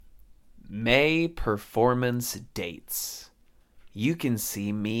May performance dates. You can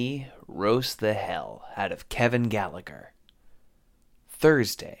see me roast the hell out of Kevin Gallagher.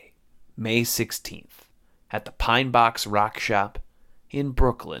 Thursday, May 16th, at the Pine Box Rock Shop in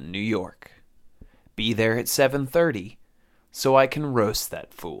Brooklyn, New York. Be there at 7:30 so I can roast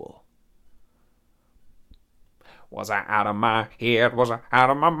that fool. Was I out of my head? Was I out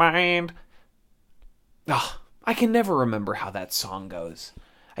of my mind? I can never remember how that song goes.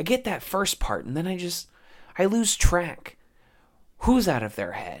 I get that first part and then I lose track. Who's out of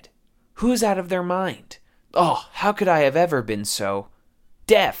their head? Who's out of their mind? How could I have ever been so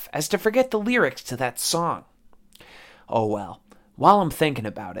deaf as to forget the lyrics to that song? Oh well, while I'm thinking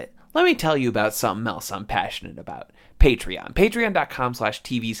about it, let me tell you about something else I'm passionate about. Patreon.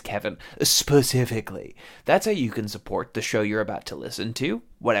 Patreon.com/TVsKevin specifically. That's how you can support the show you're about to listen to,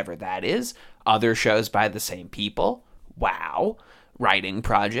 whatever that is, other shows by the same people, wow, writing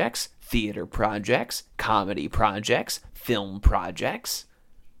projects, theater projects, comedy projects, film projects.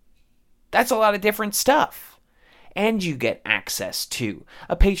 That's a lot of different stuff. And you get access to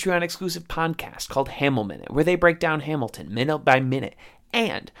a Patreon-exclusive podcast called Hamil Minute, where they break down Hamilton minute by minute,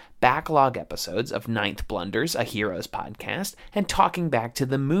 and backlog episodes of Ninth Blunders, a Heroes podcast, and Talking Back to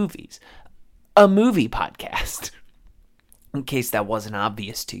the Movies, a movie podcast. In case that wasn't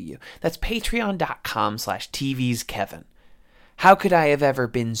obvious to you, that's patreon.com/TVsKevin. How could I have ever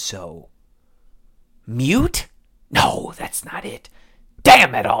been so mute? No, that's not it.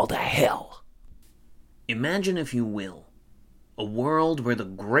 Damn it all to hell. Imagine, if you will, a world where the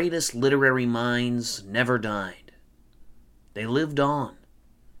greatest literary minds never died. They lived on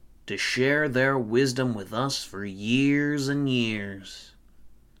to share their wisdom with us for years and years.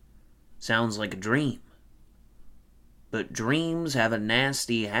 Sounds like a dream. But dreams have a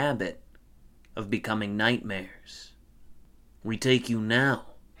nasty habit of becoming nightmares. We take you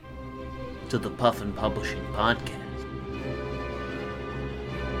now to the Puffin Publishing Podcast.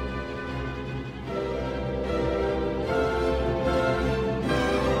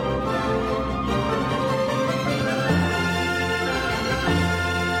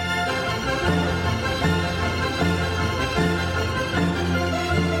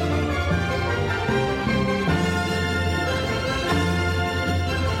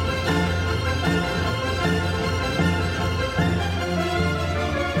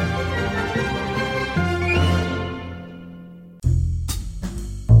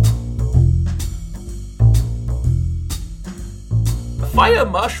 Fire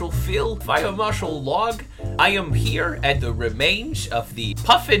Marshal Phil, Fire Marshal Log, I am here at the remains of the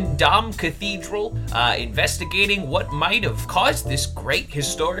Puffin Dom Cathedral, investigating what might have caused this great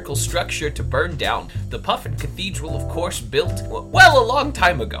historical structure to burn down. The Puffin Cathedral, of course, built, well, a long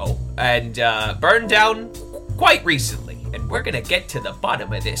time ago, and burned down quite recently. And we're gonna get to the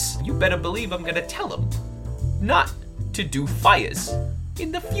bottom of this. You better believe I'm gonna tell them not to do fires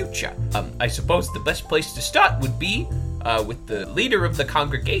in the future. I suppose the best place to start would be with the leader of the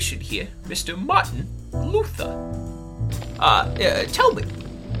congregation here, Mr. Martin Luther. Tell me,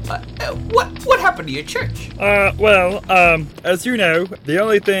 what happened to your church? As you know, the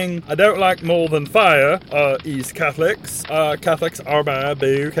only thing I don't like more than fire is Catholics. Catholics are bad,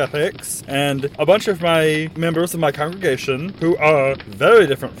 boo, Catholics. And a bunch of my members of my congregation, who are very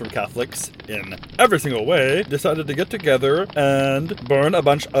different from Catholics in every single way, decided to get together and burn a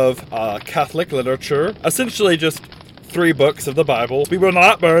bunch of Catholic literature, essentially just 3 books of the Bible. We were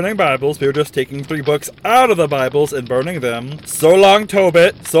not burning Bibles, we were just taking 3 books out of the Bibles and burning them. So long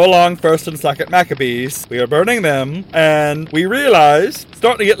Tobit, so long 1st and 2nd Maccabees. We are burning them, and we realized,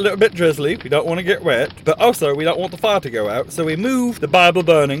 starting to get a little bit drizzly, we don't want to get wet, but also we don't want the fire to go out, so we moved the Bible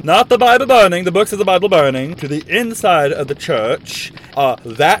burning, not the Bible burning, the books of the Bible burning, to the inside of the church.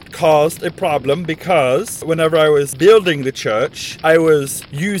 That caused a problem because whenever I was building the church, I was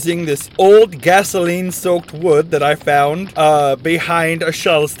using this old gasoline-soaked wood that I found behind a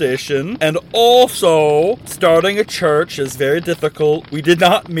shell station, and also starting a church is very difficult. We did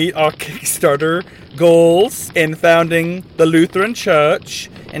not meet our Kickstarter goals in founding the Lutheran Church,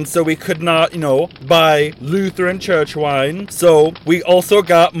 and so we could not, buy Lutheran church wine. So we also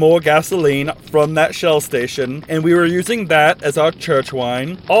got more gasoline from that shell station, and we were using that as our church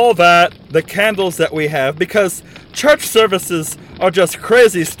wine. All that, the candles that we have, because church services are just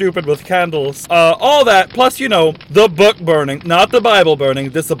crazy stupid with candles. All that, plus, the book burning, not the Bible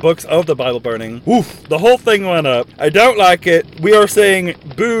burning, just the books of the Bible burning. Oof, the whole thing went up. I don't like it. We are saying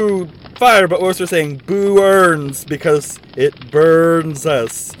boo fire, but we're also saying boo earns because it burns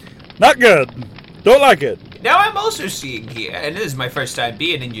us. Not good. Don't like it. Now I'm also seeing here, and this is my first time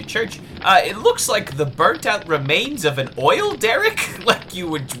being in your church, it looks like the burnt out remains of an oil derrick. Like, like you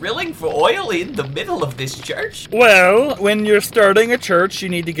were drilling for oil in the middle of this church? Well, when you're starting a church, you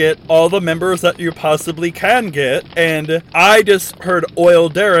need to get all the members that you possibly can get. And I just heard Oil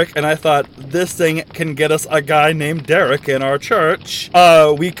Derek, and I thought, this thing can get us a guy named Derek in our church.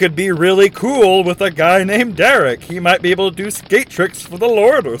 We could be really cool with a guy named Derek. He might be able to do skate tricks for the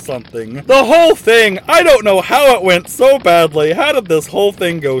Lord or something. The whole thing, I don't know how it went so badly. How did this whole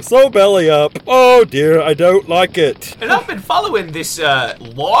thing go so belly up? Oh dear, I don't like it. And I've been following this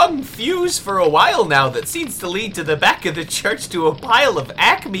long fuse for a while now that seems to lead to the back of the church to a pile of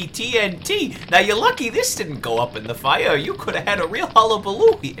Acme TNT. Now you're lucky this didn't go up in the fire. You could have had a real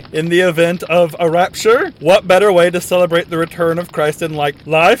hullabaloo here. In the event of a rapture, what better way to celebrate the return of Christ than like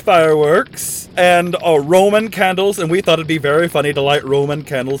live fireworks and Roman candles? And we thought it'd be very funny to light Roman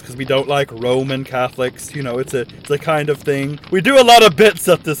candles because we don't like Roman Catholics. You know, it's a kind of thing. We do a lot of bits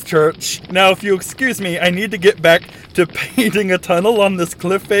at this church. Now, if you excuse me, I need to get back to painting a tunnel on this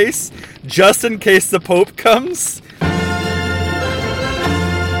cliff face just in case the Pope comes.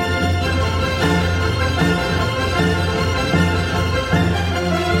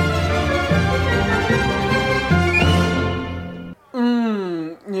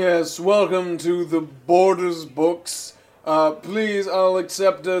 Yes, welcome to the Borders Books. Please, I'll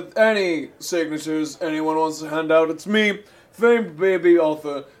accept any signatures anyone wants to hand out. It's me, famed baby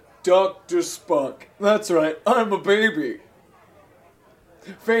author, Dr. Spock. That's right, I'm a baby.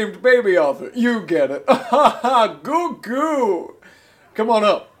 Famed baby author, you get it. Ha ha, goo goo. Come on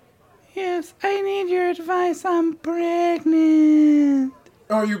up. Yes, I need your advice. I'm pregnant.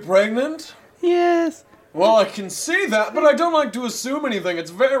 Are you pregnant? Yes. Well, I can see that, but I don't like to assume anything.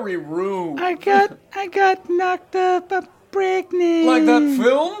 It's very rude. I got knocked up. I'm pregnant. Like that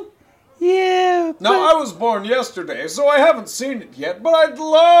film? Yeah. Now, I was born yesterday, so I haven't seen it yet, but I'd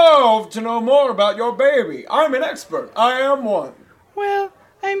love to know more about your baby. I'm an expert. I am one. Well,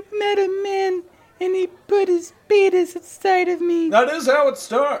 I met a man, and he put his penis inside of me. That is how it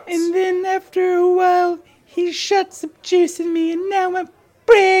starts. And then after a while, he shot some juice in me, and now I'm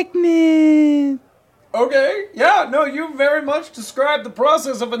pregnant. Okay, yeah, no, you very much described the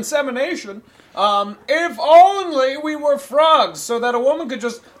process of insemination. If only we were frogs, so that a woman could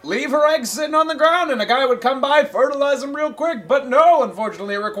just leave her eggs sitting on the ground and a guy would come by, fertilize them real quick. But no,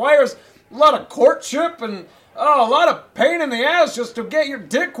 unfortunately, it requires a lot of courtship and a lot of pain in the ass just to get your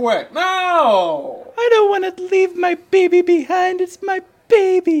dick wet. No! I don't want to leave my baby behind. It's my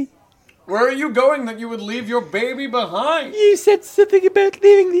baby. Where are you going that you would leave your baby behind? You said something about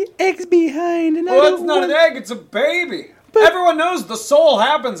leaving the eggs behind, and Well, it's not an egg, it's a baby. But everyone knows the soul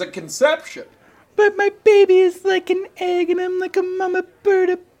happens at conception. But my baby is like an egg, and I'm like a mama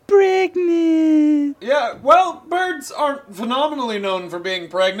bird, pregnant. Yeah, well, birds aren't phenomenally known for being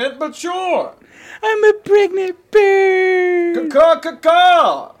pregnant, but sure. I'm a pregnant bird.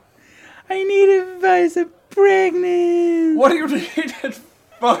 Caw-caw-caw-caw. I need advice. I'm pregnant. What do you need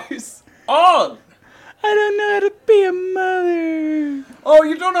advice on? I don't know how to be a mother. Oh,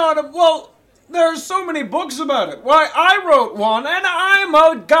 you don't know how to... Well, there's so many books about it. Why, I wrote one, and I'm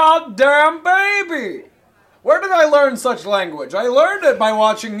a goddamn baby. Where did I learn such language? I learned it by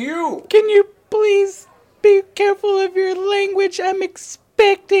watching you. Can you please be careful of your language? I'm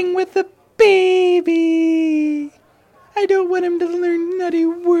expecting with a baby. I don't want him to learn nutty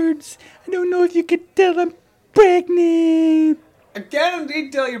words. I don't know if you could tell I'm pregnant. I can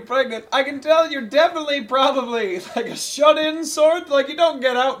indeed tell you're pregnant. I can tell you're definitely probably like a shut-in sort. Like you don't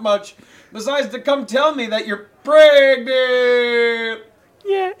get out much besides to come tell me that you're pregnant.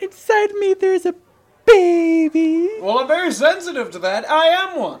 Yeah, inside me there's a baby. Well, I'm very sensitive to that. I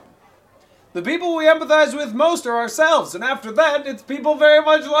am one. The people we empathize with most are ourselves, and after that, it's people very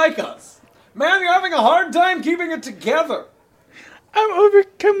much like us. Man, you're having a hard time keeping it together. I'm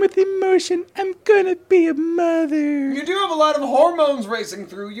overcome with emotion. I'm gonna be a mother. You do have a lot of hormones racing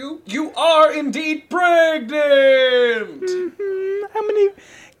through you. You are indeed pregnant. How many,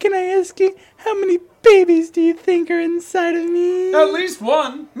 can I ask you, how many babies do you think are inside of me? At least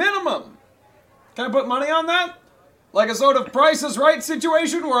one, minimum. Can I put money on that? Like a sort of Price is Right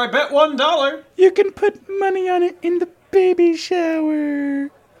situation where I bet $1. You can put money on it in the baby shower.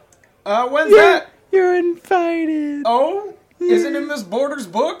 When's that? You're invited. Oh? Is it in this Borders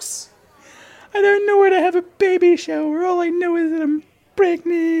books? I don't know where to have a baby shower. All I know is that I'm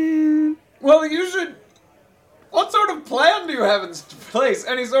pregnant. Well, you should... What sort of plan do you have in place?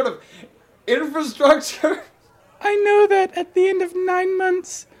 Any sort of infrastructure? I know that at the end of 9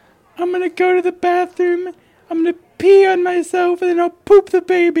 months, I'm gonna go to the bathroom, I'm gonna pee on myself, and then I'll poop the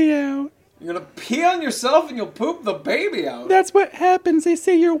baby out. You're gonna pee on yourself and you'll poop the baby out? That's what happens. They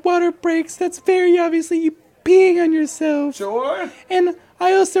say your water breaks. That's very obviously you peeing on yourself. Sure. And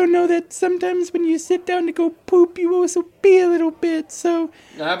I also know that sometimes when you sit down to go poop, you also pee a little bit, so...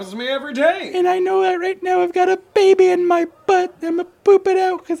 That happens to me every day. And I know that right now I've got a baby in my butt. I'm gonna poop it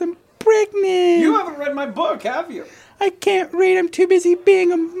out because I'm pregnant. You haven't read my book, have you? I can't read. I'm too busy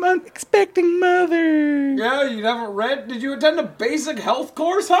being an expecting mother. Yeah, you haven't read? Did you attend a basic health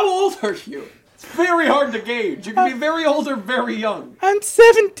course? How old are you? It's very hard to gauge. You can be very old or very young. I'm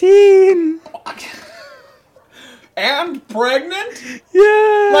 17. And pregnant?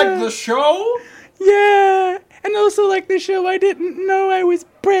 Yeah. Like the show? Yeah. And also like the show, I didn't know I was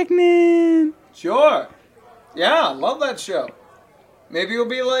pregnant. Sure. Yeah, love that show. Maybe you'll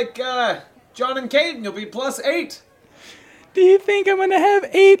be like John and Kate and you'll be +8. Do you think I'm gonna have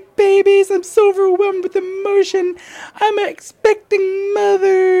 8 babies? I'm so overwhelmed with emotion. I'm an expecting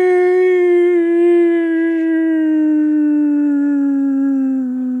mother.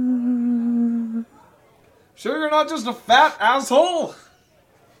 Sure you're not just a fat asshole?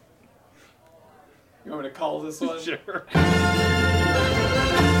 You want me to call this one? Sure.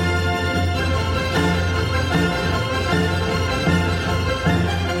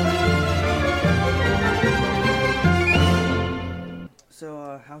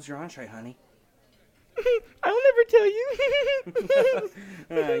 So, how's your entree, honey? I'll never tell you.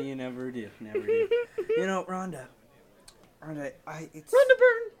 You never do, never do. You know, Rhonda, Rhonda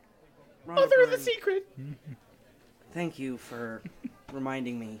Byrne, Rhonda author of The Byrne, Secret. thank you for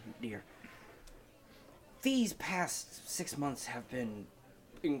reminding me, dear. These past 6 months have been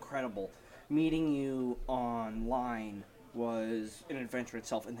incredible. Meeting you online was an adventure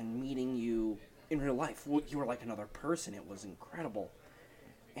itself, and then meeting you in real life, you were like another person. It was incredible.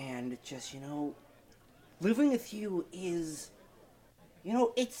 And just, living with you is,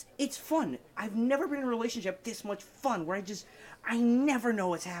 it's fun. I've never been in a relationship this much fun, where I never know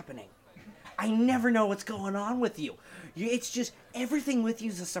what's happening. I never know what's going on with you. It's just, everything with you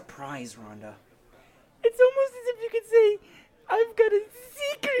is a surprise, Rhonda. It's almost as if you could say, I've got a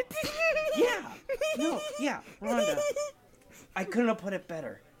secret. Rhonda. I couldn't have put it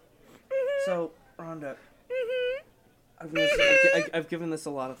better. So, Rhonda, I've given this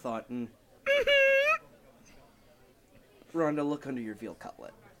a lot of thought, and Rhonda, look under your veal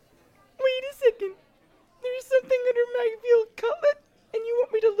cutlet. Wait a second. There's something under my veal cutlet, and you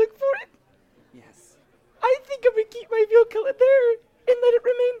want me to look for it? Yes. I think I'm gonna keep my veal cutlet there and let it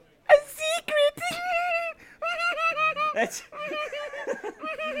remain a secret.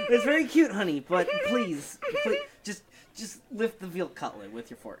 That's very cute, honey. But please, just lift the veal cutlet with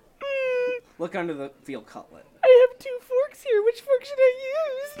your fork. Look under the veal cutlet. I have 2 forks here. Which fork should I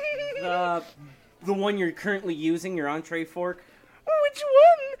use? The one you're currently using, your entree fork. Which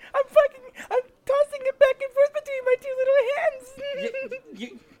one? I'm tossing it back and forth between my 2 little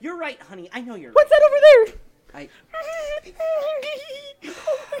hands. You're right, honey. I know you're What's right. that over there?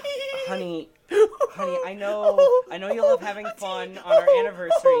 Honey, I know you love having fun on our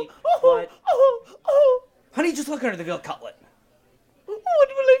anniversary, but honey, just look under the veal cutlet. What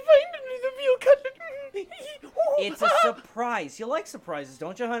will I find under the veal cutlet? It's a surprise. You like surprises,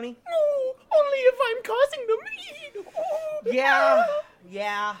 don't you, honey? Only if I'm causing them. Yeah.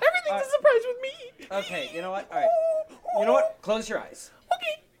 Everything's a surprise with me. Okay, you know what? All right. You know what? Close your eyes.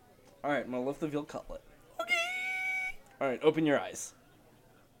 Okay. All right, I'm gonna lift the veal cutlet. Okay. All right, open your eyes.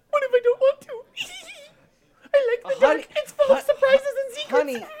 What if I don't want to? I like the dark. It's full of surprises and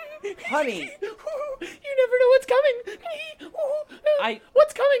secrets. Honey. You never know what's coming.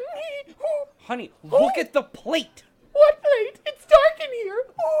 What's coming? Honey, look at the plate. What plate? It's dark in here.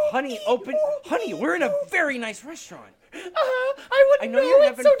 Honey, Honey, we're in a very nice restaurant. I wouldn't know you're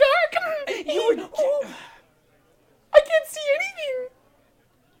it's so dark. I can't see anything.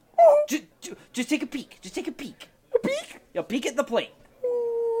 Just take a peek. Just take a peek. A peek? Yeah, peek at the plate.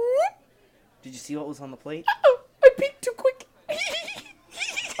 Did you see what was on the plate? I peeked too quick.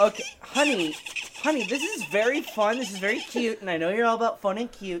 Okay, honey, this is very fun. This is very cute, and I know you're all about fun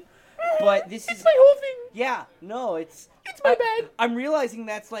and cute, but this It's my whole thing. Yeah, no, it's my bad. I'm realizing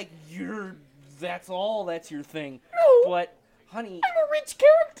that's like that's your thing. No. But, honey, I'm a rich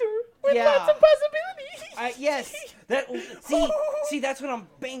character with lots of possibilities. yes. See, that's what I'm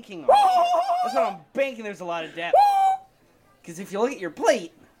banking on. That's what I'm banking. There's a lot of depth. Because if you look at your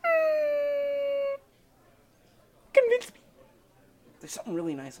plate, convince me. there's something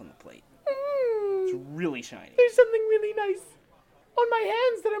really nice on the plate. It's really shiny. There's something really nice on my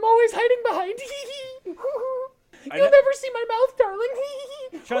hands that I'm always hiding behind. You'll never see my mouth,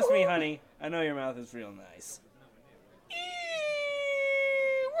 darling. Trust me, honey. I know your mouth is real nice.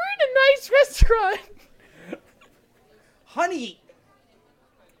 We're in a nice restaurant. Honey!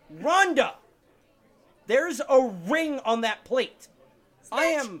 Rhonda! There's a ring on that plate. I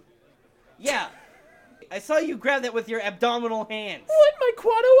am... Yeah. I saw you grab that with your abdominal hands. What, my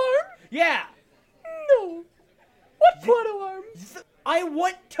quado arm? Yeah. No. What quado arm? I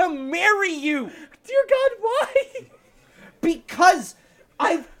want to marry you. Dear God, why? Because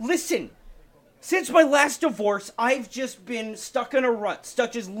listen, since my last divorce, I've just been stuck in a rut,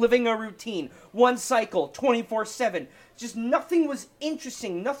 stuck just living a routine. One cycle, 24/7. Just nothing was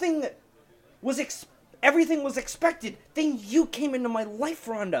interesting. Nothing was everything was expected. Then you came into my life,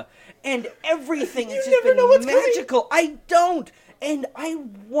 Rhonda, and everything has just been magical. I don't, and I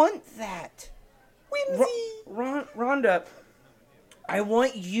want that. Whimsy. Rhonda, I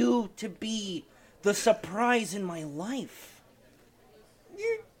want you to be the surprise in my life.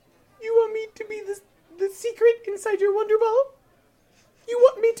 You want me to be the secret inside your Wonder Ball? You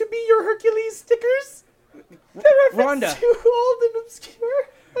want me to be your Hercules stickers? The reference Rhonda. too old and obscure.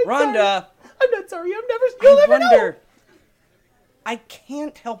 Rhonda. Sorry. I'm not sorry. You'll never know. I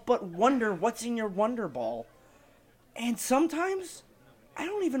can't help but wonder what's in your Wonder Ball. And sometimes, I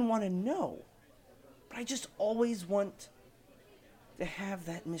don't even want to know. But I just always want to have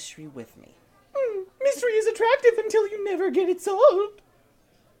that mystery with me. Mystery is attractive until you never get it solved.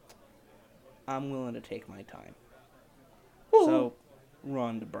 I'm willing to take my time. Oh. So,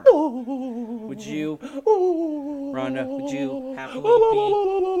 Rhonda Byrne, would you happily be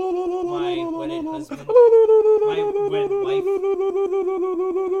my wedded husband? My wed wife?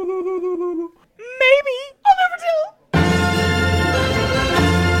 Maybe. I'll never tell.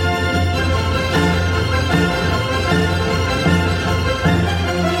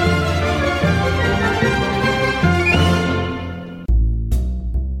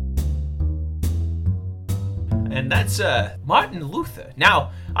 And that's Martin Luther.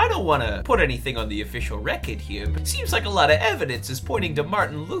 Now, I don't want to put anything on the official record here, but it seems like a lot of evidence is pointing to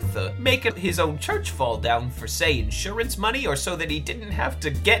Martin Luther making his own church fall down for, say, insurance money, or so that he didn't have to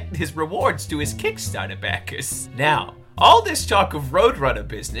get his rewards to his Kickstarter backers. Now, all this talk of Roadrunner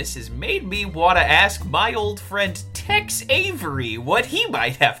business has made me want to ask my old friend Tex Avery what he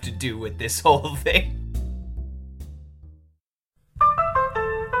might have to do with this whole thing.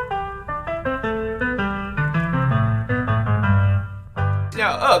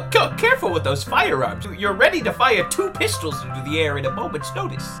 Now, careful with those firearms. You're ready to fire 2 pistols into the air at a moment's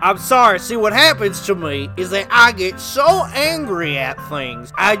notice. I'm sorry. See, what happens to me is that I get so angry at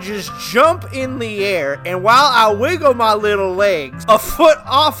things, I just jump in the air, and while I wiggle my little legs a foot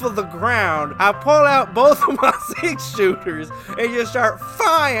off of the ground, I pull out both of my 6-shooters and just start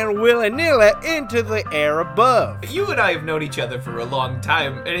firing willy-nilly into the air above. You and I have known each other for a long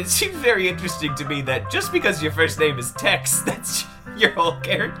time, and it seems very interesting to me that just because your first name is Tex, that's your whole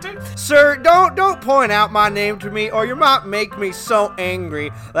character? Sir, don't point out my name to me, or you might make me so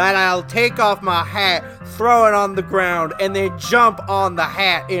angry that I'll take off my hat, throw it on the ground, and then jump on the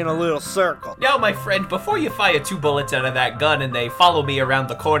hat in a little circle. Now, my friend, before you fire 2 bullets out of that gun and they follow me around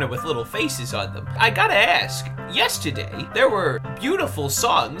the corner with little faces on them, I gotta ask, yesterday, there were beautiful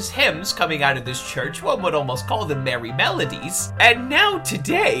songs, hymns coming out of this church, one would almost call them merry melodies, and now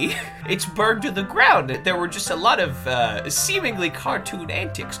today, it's burned to the ground. There were just a lot of seemingly cartoon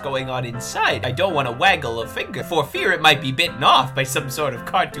antics going on inside. I don't want to waggle a finger for fear it might be bitten off by some sort of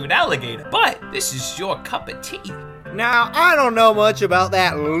cartoon alligator, but this is your cup of tea. Now, I don't know much about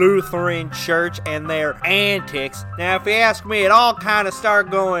that Lutheran church and their antics. Now, if you ask me, it all kind of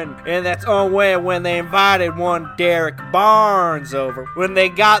started going in its own way when they invited one Derek Barnes over, when they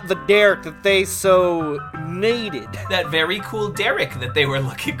got the Derek that they so needed. That very cool Derek that they were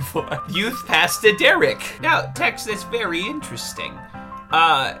looking for. Youth Pastor Derek. Now, Tex, that's very interesting.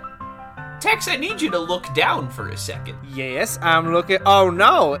 Tex, I need you to look down for a second. Yes, I'm looking. Oh,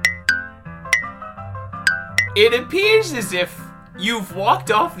 no. It appears as if you've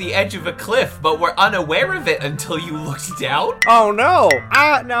walked off the edge of a cliff, but were unaware of it until you looked down? Oh no!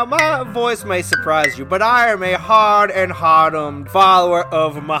 Now my voice may surprise you, but I am a hard and hardened follower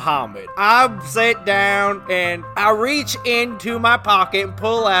of Muhammad. I sit down and I reach into my pocket and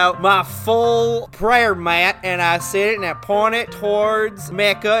pull out my full prayer mat, and I sit it and I point it towards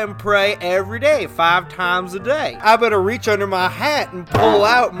Mecca and pray every day, 5 times a day. I better reach under my hat and pull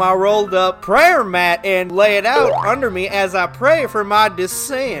out my rolled up prayer mat and lay it out under me as I pray for my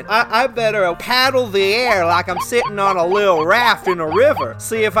descent. I better paddle the air like I'm sitting on a little raft in a river,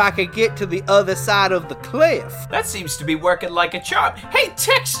 see if I could get to the other side of the cliff. That seems to be working like a charm. Hey,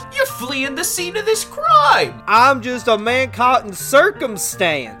 Tex, you're fleeing the scene of this crime. I'm just a man caught in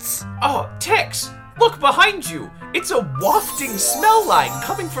circumstance. Oh, Tex, look behind you. It's a wafting smell line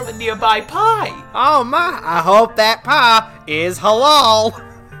coming from a nearby pie. Oh my, I hope that pie is halal.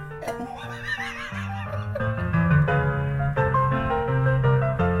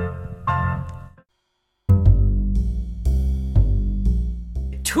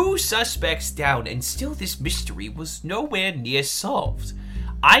 suspects down, and still this mystery was nowhere near solved.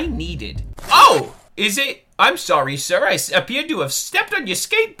 I needed... Oh! Is it... I'm sorry, sir. I appear to have stepped on your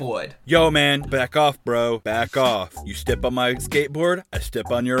skateboard. Yo, man, back off, bro. Back off. You step on my skateboard, I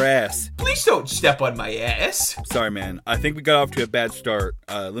step on your ass. Please don't step on my ass. Sorry, man. I think we got off to a bad start.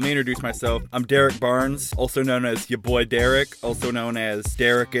 Let me introduce myself. I'm Derek Barnes, also known as your boy Derek, also known as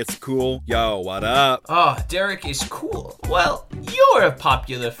Derek It's Cool. Yo, what up? Oh, Derek is cool. Well, you're a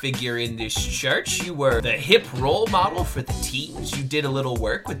popular figure in this church. You were the hip role model for the teens. You did a little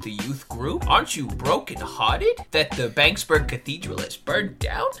work with the youth group. Aren't you broken-hearted that the Banksburg Cathedral has burned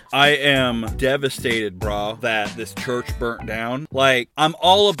down? I am devastated, bro, that this church burnt down. Like, I'm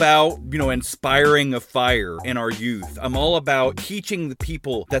all about, inspiring a fire in our youth. I'm all about teaching the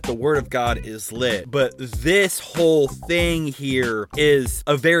people that the Word of God is lit. But this whole thing here is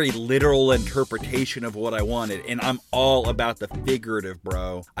a very literal interpretation of what I wanted. And I'm all about the figurative,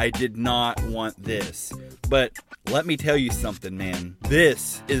 bro. I did not want this. But let me tell you something, man.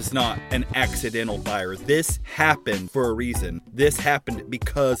 This is not an accidental fire. This happened for a reason. This happened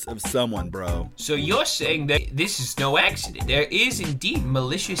because of someone, bro. So you're saying that this is no accident. There is indeed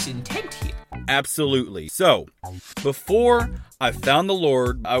malicious intent here. Absolutely. So, before I found the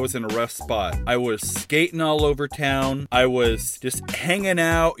Lord, I was in a rough spot. I was skating all over town. I was just hanging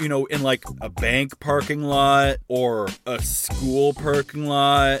out, in like a bank parking lot or a school parking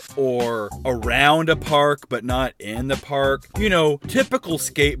lot or around a park but not in the park. Typical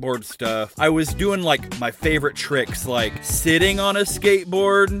skateboard stuff. I was doing like my favorite tricks, like sitting on a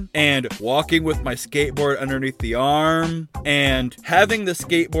skateboard and walking with my skateboard underneath the arm and having the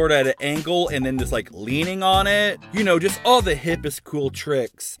skateboard at an angle and then just like leaning on it. Just all the hippest cool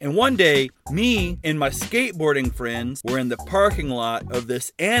tricks. And one day, me and my skateboarding friends were in the parking lot of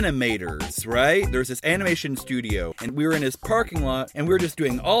this animator's, right? There's this animation studio, and we were in his parking lot, and we were just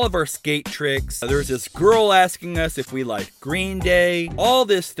doing all of our skate tricks. There was this girl asking us if we liked Green Day, all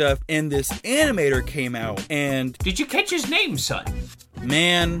this stuff, and this animator came out, and... Did you catch his name, son?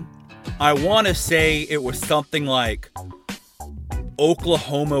 Man, I want to say it was something like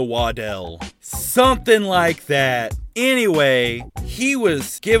Oklahoma Waddell. Something like that. Anyway, he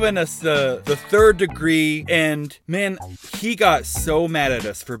was giving us the third degree, and man, he got so mad at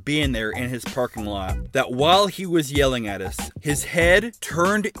us for being there in his parking lot that while he was yelling at us, his head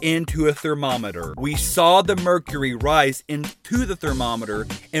turned into a thermometer. We saw the mercury rise into the thermometer,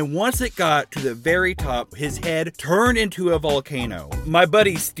 and once it got to the very top, his head turned into a volcano. My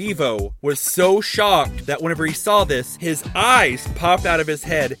buddy Steve-O was so shocked that whenever he saw this, his eyes popped out of his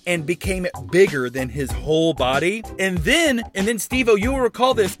head and became bigger than his whole body. And then Steve-O, you will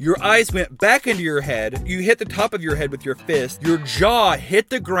recall this, your eyes went back into your head, you hit the top of your head with your fist, your jaw hit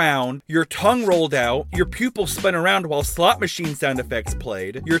the ground, your tongue rolled out, your pupils spun around while slot machine sound effects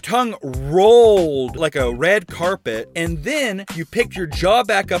played, your tongue rolled like a red carpet, and then you picked your jaw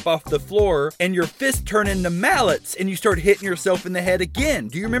back up off the floor, and your fist turned into mallets, and you start hitting yourself in the head again.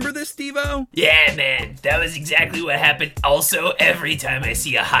 Do you remember this, Steve-O? Yeah, man, that was exactly what happened. Also, every time I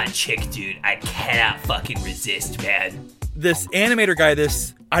see a hot chick, dude, I cannot fucking resist, man. This animator guy,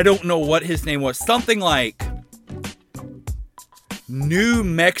 I don't know what his name was, something like New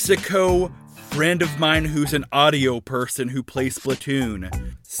Mexico friend of mine who's an audio person who plays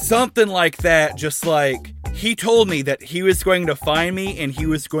Splatoon. Something like that, just like, he told me that he was going to find me and he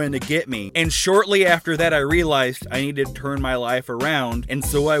was going to get me. And shortly after that, I realized I needed to turn my life around, and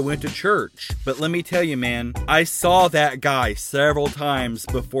so I went to church. But let me tell you, man, I saw that guy several times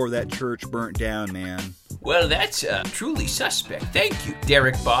before that church burnt down, man. Well, that's truly suspect. Thank you,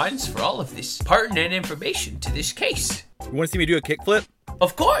 Derek Barnes, for all of this pertinent information to this case. You want to see me do a kickflip?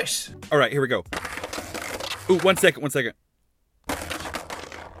 Of course. All right, here we go. Ooh, one second.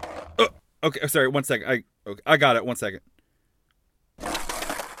 Okay, sorry, 1 second. I got it. 1 second.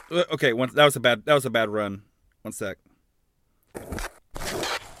 Okay, that was a bad run. 1 sec.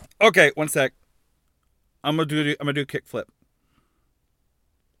 Okay, 1 sec. I'm gonna do a kickflip.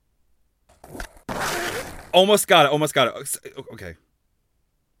 Almost got it. Okay.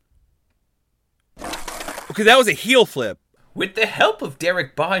 Okay, that was a heel flip. With the help of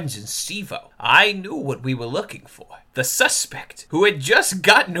Derek Barnes and Steve-O, I knew what we were looking for. The suspect, who had just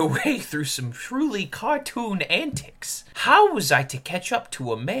gotten away through some truly cartoon antics. How was I to catch up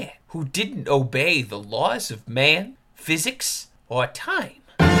to a man who didn't obey the laws of man, physics, or time?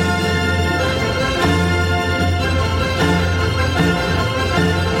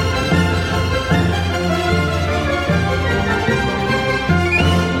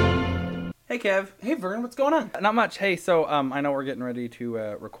 Hey Kev. Hey, Vern, what's going on? Not much. Hey, so I know we're getting ready to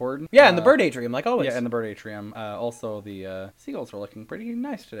record. Yeah, in the bird atrium, like always. Yeah, in the bird atrium. Also, the seagulls are looking pretty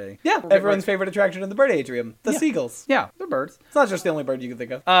nice today. Yeah, We're getting everyone's favorite attraction in the bird atrium, the seagulls. Yeah, they're birds. It's not just the only bird you can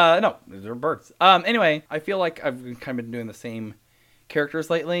think of. No, they're birds. Anyway, I feel like I've kind of been doing the same characters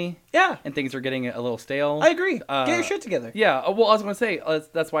lately, Yeah, and things are getting a little stale. I agree. Get your shit together. Yeah, well, I was going to say,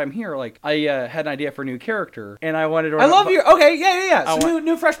 that's why I'm here. Like, I had an idea for a new character, and I wanted to... I love your... Okay, yeah. So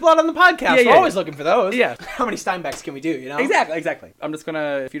new fresh blood on the podcast. We're always looking for those. Yeah. How many Steinbecks can we do, you know? Exactly. I'm just going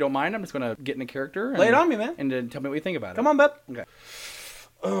to, if you don't mind, I'm just going to get in a character. And, Lay it on me, man. And then tell me what you think about it. Come on, bub. Okay.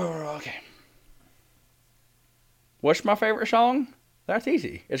 Okay. What's my favorite song? That's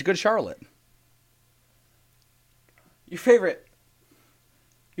easy. It's Good Charlotte. Your favorite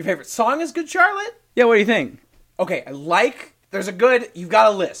song is Good Charlotte? Yeah, what do you think? Okay, there's a good, you've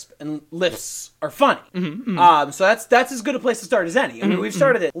got a lisp, and lisps are funny. So that's as good a place to start as any. I mean, we've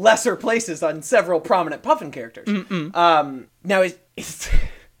started at lesser places on several prominent Puffin characters. Now,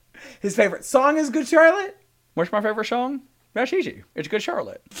 his favorite song is Good Charlotte? What's my favorite song? That's easy. It's Good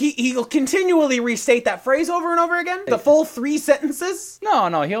Charlotte. He'll continually restate that phrase over and over again? The full 3 sentences?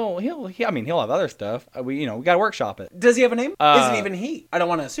 No, he'll have other stuff. We got to workshop it. Does he have a name? Isn't even he. I don't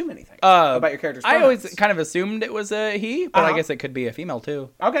want to assume anything about your character's I pronouns. always kind of assumed it was a he, but I guess it could be a female too.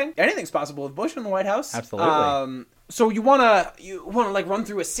 Okay, anything's possible with Bush in the White House. Absolutely. So you wanna like run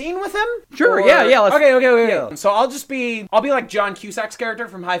through a scene with him? Sure. Or... Yeah. Let's... Okay. Yeah. So I'll be like John Cusack's character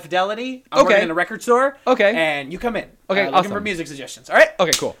from High Fidelity. I'm working in a record store. Okay. And you come in. Okay. Looking Awesome. for music suggestions. All right.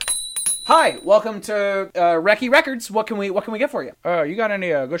 Okay. Cool. Hi. Welcome to Recce Records. What can we get for you? You got any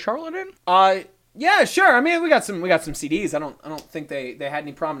Good Charlotte in? Yeah, sure. I mean, we got some CDs. I don't think they had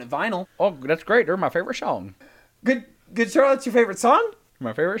any prominent vinyl. Oh, that's great. They're my favorite song. Good Charlotte's your favorite song?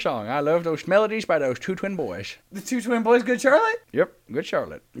 My favorite song. I love those melodies by those two twin boys. The two twin boys, Good Charlotte? Yep, Good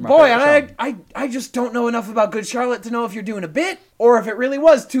Charlotte. Boy, I just don't know enough about Good Charlotte to know if you're doing a bit or if it really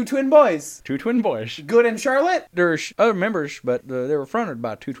was two twin boys. Two twin boys. Good and Charlotte? There's other members, but they were fronted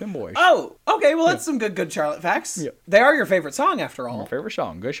by two twin boys. Oh, okay. Well, that's some good Charlotte facts. Yep. They are your favorite song, after all. My favorite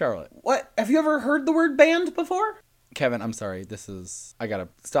song, Good Charlotte. What? Have you ever heard the word band before? Kevin, I'm sorry. I gotta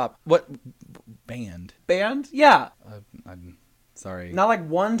stop. What band? Band? Yeah. I'm sorry. Not like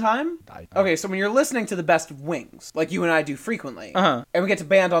one time? Okay, so when you're listening to the Best of Wings, like you and I do frequently, and we get to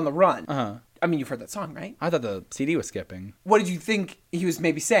Band on the Run, I mean, you've heard that song, right? I thought the CD was skipping. What did you think he was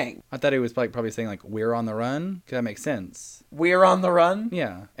maybe saying? I thought he was probably saying like "We're on the run." Cause that makes sense. We're on the run.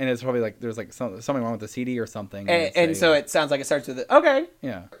 Yeah, and it's probably like there's like something wrong with the CD or something. And so it sounds like it starts with it. Okay.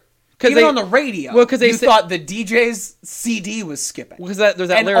 Yeah. Even on the radio, well, because you thought the DJ's CD was skipping. Because there's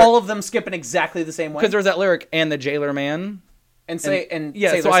that and lyric, all of them skipping exactly the same way. Because there's that lyric and the jailer man. Yeah.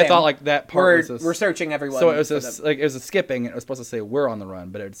 So I thought like that part we're searching everyone. So it was it was a skipping. It was supposed to say "We're on the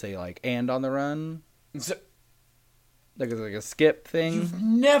run," but it would say like "and on the run." So, like a skip thing. You've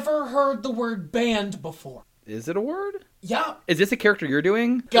never heard the word band before. Is it a word? Yeah. Is this a character you're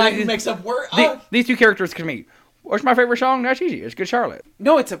doing? Guy who makes up words. These two characters can meet. What's my favorite song? That's easy. It's Good Charlotte.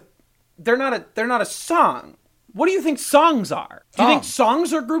 No, they're not a song. What do you think songs are? Do you think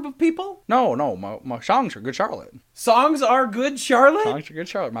songs are a group of people? No. My songs are Good Charlotte. Songs are Good Charlotte? Songs are Good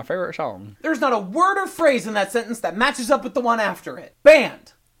Charlotte. My favorite song. There's not a word or phrase in that sentence that matches up with the one after it.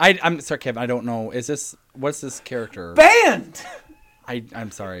 Band. I'm sorry, Kevin. I don't know. What's this character? Band.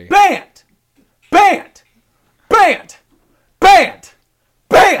 I'm sorry. Band. Band. Band. Band.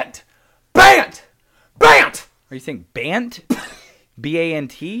 Band. Band. Band. Are you saying Bant?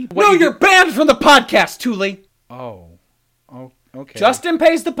 B-A-N-T? No, you're banned from the podcast, Thule. Oh, okay. Justin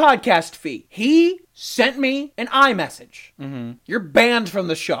pays the podcast fee. He sent me an iMessage. Mm-hmm. You're banned from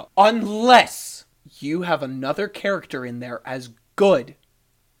the show unless you have another character in there as good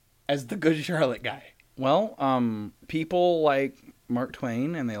as the Good Charlotte guy. Well, people like Mark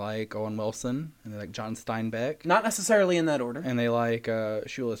Twain, and they like Owen Wilson, and they like John Steinbeck. Not necessarily in that order. And they like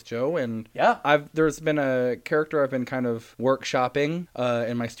Shoeless Joe, and yeah, there's been a character I've been kind of workshopping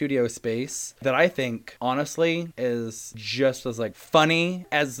in my studio space that I think, honestly, is just as like funny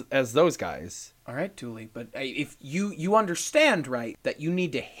as those guys. All right, Thule, but if you understand, right, that you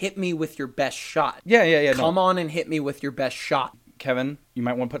need to hit me with your best shot. Yeah. Come on and hit me with your best shot. Kevin, you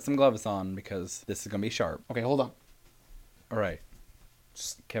might want to put some gloves on because this is going to be sharp. Okay, hold on. All right.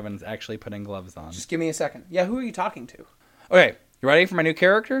 Kevin's actually putting gloves on. Just give me a second. Yeah, who are you talking to? Okay, you ready for my new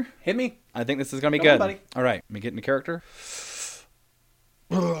character? Hit me. I think this is going to be Come good. on, buddy. All right, let me get into character.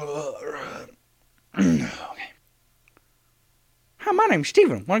 Okay. Hi, my name's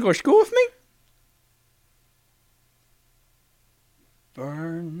Steven. Want to go to school with me?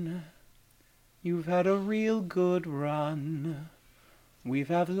 Vern, you've had a real good run. We've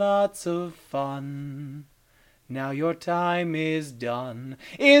had lots of fun. Now your time is done.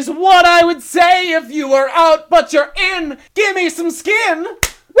 Is what I would say if you were out, but you're in. Give me some skin.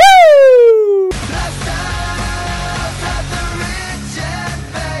 Woo!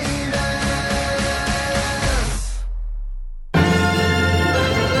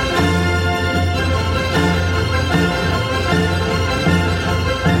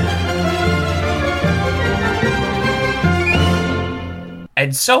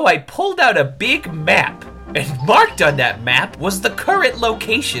 And so I pulled out a big map, and marked on that map was the current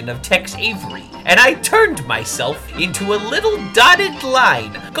location of Tex Avery. And I turned myself into a little dotted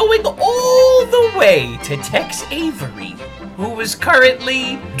line, going all the way to Tex Avery, who was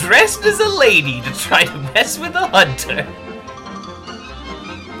currently dressed as a lady to try to mess with a hunter.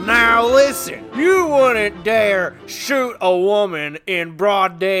 Now listen, you wouldn't dare shoot a woman in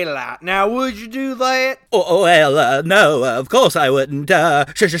broad daylight. Now would you do that? No, of course I wouldn't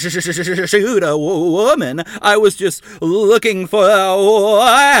shoot a woman. I was just looking for a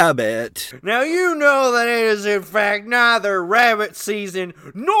rabbit. Now you know that it is in fact neither rabbit season,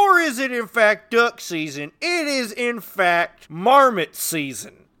 nor is it in fact duck season. It is in fact marmot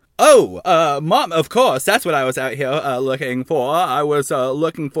season. Oh, Mom, of course, that's what I was out here looking for. I was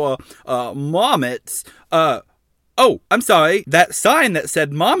looking for marmots. Oh, I'm sorry, that sign that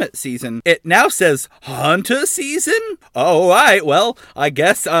said marmot season, it now says hunter season? All right, well, I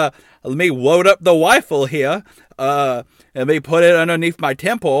guess, let me load up the rifle here, let me put it underneath my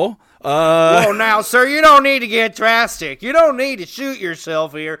temple. Well, now, sir, you don't need to get drastic. You don't need to shoot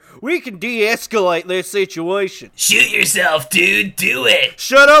yourself here. We can de-escalate this situation. Shoot yourself, dude. Do it.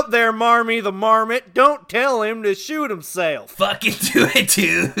 Shut up there, Marmy the Marmot. Don't tell him to shoot himself. Fucking do it,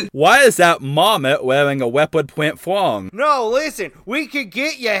 dude. Why is that marmot wearing a leopard print thong? No, listen, we could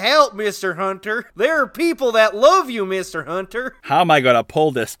get you help, Mr. Hunter. There are people that love you, Mr. Hunter. How am I gonna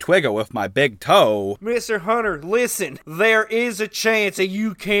pull this trigger with my big toe? Mr. Hunter, listen, there is a chance that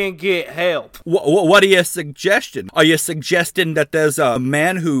you can get help. What are your suggestions? Are you suggesting that there's a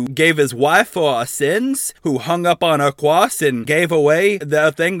man who gave his wife for our sins, who hung up on a cross and gave away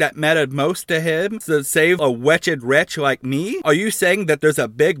the thing that mattered most to him to save a wretched wretch like me? Are you saying that there's a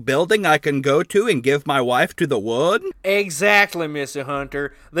big building I can go to and give my wife to the Lord? Exactly, Mr.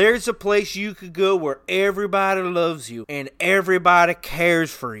 Hunter. There's a place you could go where everybody loves you and everybody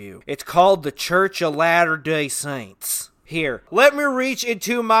cares for you. It's called the Church of Latter-day Saints. Here, let me reach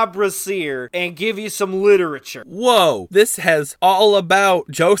into my brassiere and give you some literature. Whoa, this has all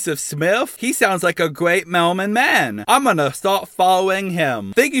about Joseph Smith? He sounds like a great Mormon man. I'm gonna start following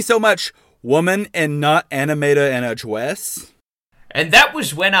him. Thank you so much, woman and not animator in a dress. And that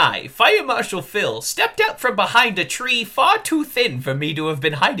was when I, Fire Marshal Phil, stepped out from behind a tree far too thin for me to have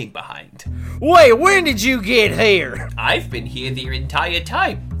been hiding behind. Wait, when did you get here? I've been here the entire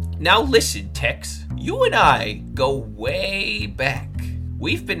time. Now listen, Tex. You and I go way back.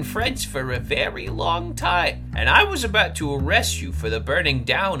 We've been friends for a very long time, and I was about to arrest you for the burning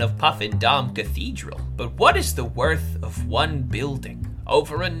down of Puffin Dom Cathedral. But what is the worth of one building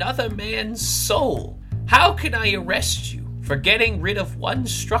over another man's soul? How can I arrest you for getting rid of one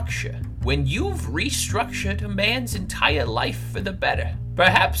structure when you've restructured a man's entire life for the better?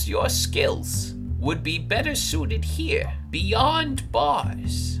 Perhaps your skills would be better suited here, beyond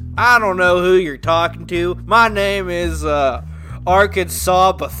bars. I don't know who you're talking to. My name is,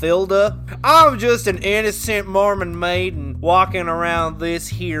 Arkansas Bathilda. I'm just an innocent Mormon maiden walking around this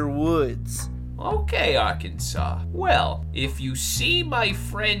here woods. Okay, Arkansas. Well, if you see my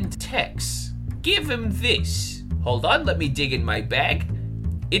friend Tex, give him this. Hold on, let me dig in my bag.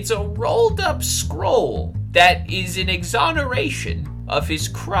 It's a rolled up scroll that is an exoneration of his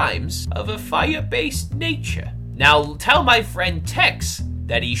crimes of a fire-based nature. Now tell my friend Tex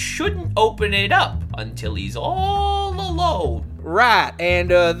that he shouldn't open it up until he's all alone. Right, and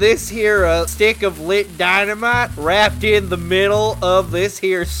this here stick of lit dynamite wrapped in the middle of this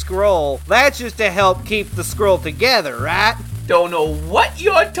here scroll. That's just to help keep the scroll together, right? Don't know what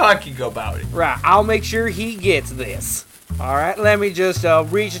you're talking about. Right, I'll make sure he gets this. Alright, let me just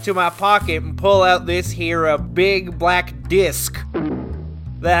reach into my pocket and pull out this here big black disc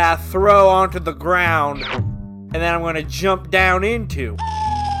that I throw onto the ground, and then I'm gonna jump down into.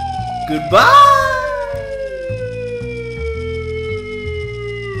 Goodbye!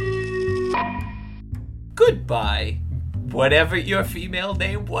 Goodbye, whatever your female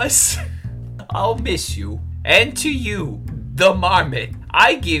name was. I'll miss you. And to you, the marmot,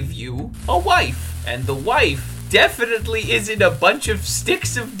 I give you a wife. And the wife definitely isn't a bunch of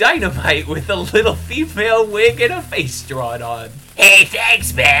sticks of dynamite with a little female wig and a face drawn on. Hey,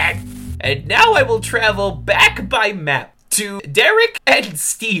 thanks, man. And now I will travel back by map to Derek and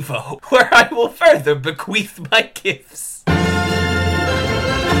Steve-O, where I will further bequeath my gifts.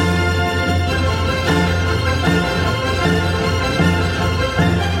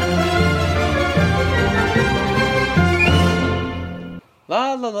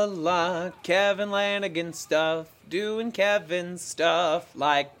 La la la la, Kevin Lanigan stuff, doing Kevin stuff,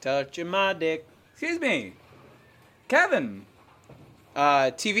 like touching my dick. Excuse me. Kevin.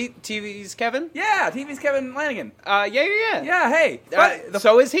 TV's Kevin? Yeah, TV's Kevin Lanigan. Yeah. Yeah, hey.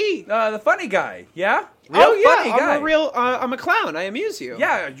 So is he. The funny guy, yeah? Funny guy. I'm a clown. I amuse you.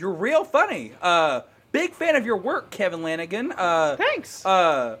 Yeah, you're real funny. Big fan of your work, Kevin Lanigan. Thanks.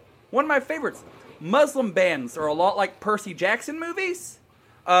 One of my favorites. Muslim bands are a lot like Percy Jackson movies.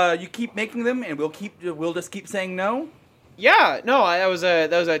 You keep making them, and we'll just keep saying no. Yeah, no, that was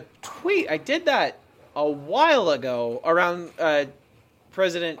a tweet. I did that a while ago around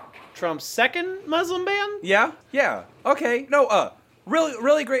President Trump's second Muslim ban. Yeah. Okay. No.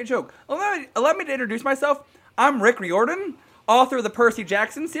 Really great joke. Allow me to introduce myself. I'm Rick Riordan, author of the Percy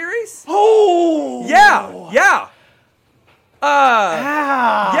Jackson series. Oh. Yeah.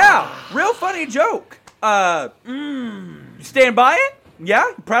 Yeah. Real funny joke. You stand by it? Yeah.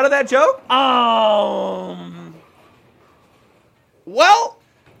 You proud of that joke? Well,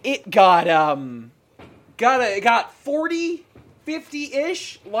 it got 40,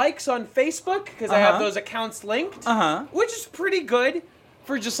 50-ish likes on Facebook because I have those accounts linked. Which is pretty good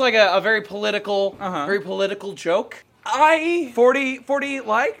for just like a very political joke. 40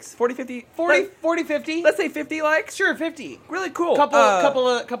 likes? 40, 50? 40, 50. Let's say 50 likes? Sure, 50. Really cool. Couple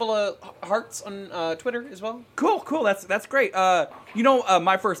of hearts on Twitter as well. Cool. That's great. My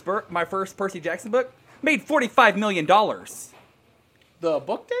first Percy Jackson book made $45 million. The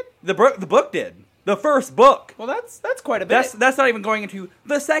book did? The book did. The first book. Well, that's quite a bit. That's not even going into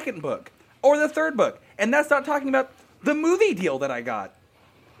the second book or the third book, and that's not talking about the movie deal that I got.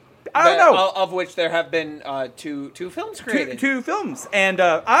 I don't know. Of which there have been two films created. Two films, and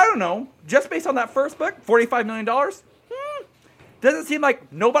I don't know. Just based on that first book, $45 million. Doesn't seem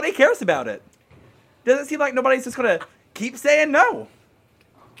like nobody cares about it. Doesn't seem like nobody's just gonna keep saying no.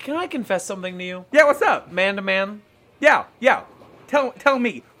 Can I confess something to you? Yeah, what's up? Man to man. Yeah. Tell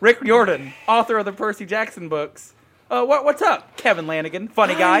me, Rick Riordan, author of the Percy Jackson books. What's up, Kevin Lanigan?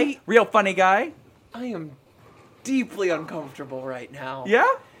 Funny guy, real funny guy. I am deeply uncomfortable right now. Yeah.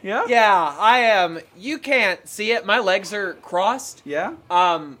 Yeah, I am. You can't see it. My legs are crossed. Yeah.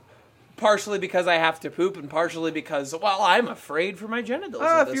 Partially because I have to poop, and partially because, well, I'm afraid for my genitals.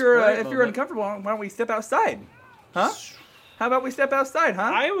 If you're uncomfortable, why don't we step outside? Huh? How about we step outside,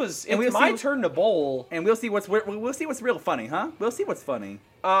 huh? It's my turn to bowl, and we'll see what's real funny, huh? We'll see what's funny.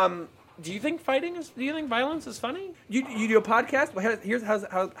 Do you think violence is funny? You do a podcast?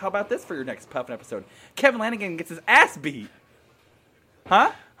 Well, how about this for your next Puffin episode? Kevin Lanigan gets his ass beat.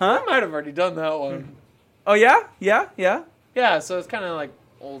 Huh? I might have already done that one. Oh yeah. Yeah, so it's kind of like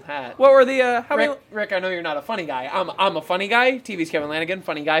old hat. What were the Rick, I know you're not a funny guy. I'm a funny guy. TV's Kevin Lanigan,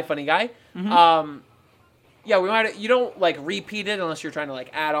 funny guy. Mm-hmm. Yeah, you don't like repeat it unless you're trying to like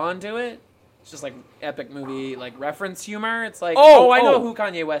add on to it. It's just like epic movie like reference humor. It's like I know who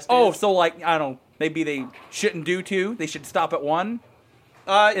Kanye West is. Oh, so like I don't know, maybe they shouldn't do 2. They should stop at 1.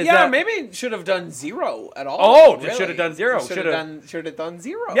 Maybe should have done 0 at all. Oh, really? Should have done 0. Should have done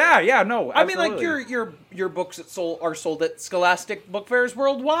 0. Yeah, no. Absolutely. I mean, like your books are sold at Scholastic Book Fairs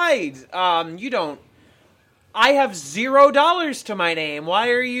worldwide. You don't. I have $0 to my name. Why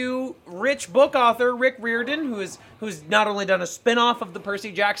are you rich book author Rick Riordan, who's not only done a spin-off of the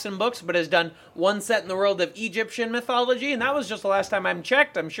Percy Jackson books, but has done one set in the world of Egyptian mythology, and that was just the last time I'm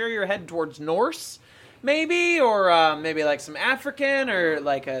checked. I'm sure you're headed towards Norse, maybe, or maybe like some African or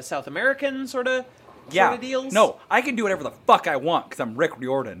like a South American sort of deals. No, I can do whatever the fuck I want because I'm Rick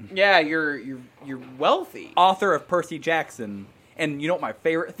Riordan. Yeah, you're wealthy. Author of Percy Jackson, and you know what my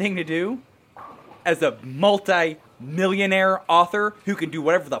favorite thing to do? As a multi-millionaire author who can do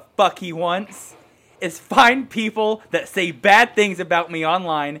whatever the fuck he wants, is find people that say bad things about me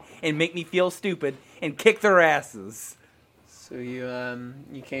online and make me feel stupid and kick their asses. So you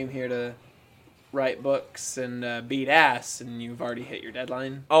came here to write books and beat ass, and you've already hit your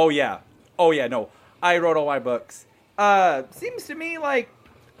deadline? Oh yeah, no. I wrote all my books. Seems to me like,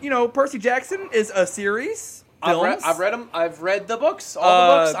 Percy Jackson is a series. Films. I've read them. I've read the books, all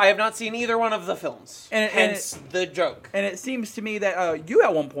the books. I have not seen either one of the films. Hence the joke. And it seems to me that you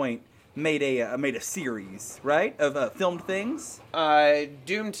at one point made a series, right, of filmed things.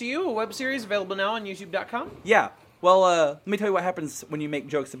 Doomed to You, a web series available now on YouTube.com. Yeah. Well, let me tell you what happens when you make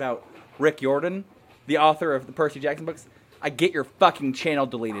jokes about Rick Riordan, the author of the Percy Jackson books. I get your fucking channel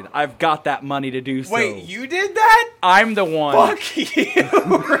deleted. I've got that money to do so. Wait, you did that? I'm the one. Fuck you,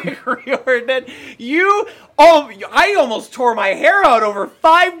 Rick Riordan. I almost tore my hair out over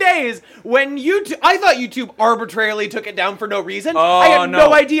 5 days when I thought YouTube arbitrarily took it down for no reason. I had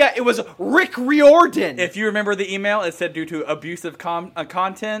no idea it was Rick Riordan. If you remember the email, it said due to abusive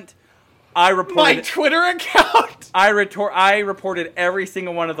content. I reported my Twitter account. I reported every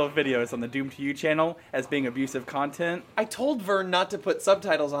single one of those videos on the Doom to You channel as being abusive content. I told Vern not to put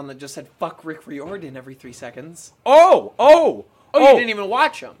subtitles on that just said "fuck Rick Riordan" every 3 seconds. Oh! You didn't even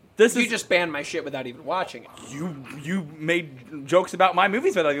watch them. You just banned my shit without even watching it. You made jokes about my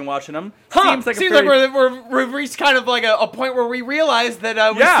movies without even watching them. Seems like we've reached kind of like a point where we realize that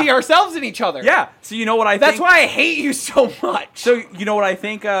we see ourselves in each other. Yeah. So you know what I think? That's why I hate you so much. So you know what I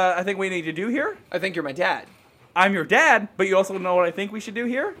think? I think we need to do here. I think you're my dad. I'm your dad, but you also know what I think we should do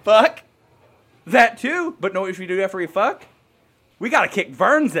here. Fuck. That too. But know what we should do after we fuck? We gotta kick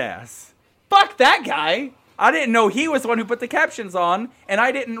Vern's ass. Fuck that guy. I didn't know he was the one who put the captions on, and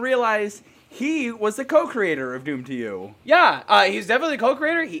I didn't realize he was the co-creator of Doom to You. Yeah, he's definitely the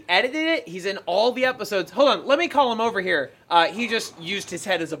co-creator. He edited it. He's in all the episodes. Hold on, let me call him over here. He just used his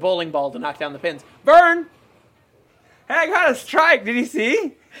head as a bowling ball to knock down the pins. Vern! Hey, I got a strike. Did you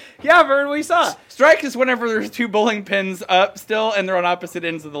see? Yeah, Vern, we saw. Strike is whenever there's 2 bowling pins up still, and they're on opposite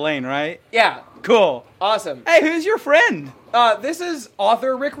ends of the lane, right? Yeah. Cool. Awesome. Hey, who's your friend? This is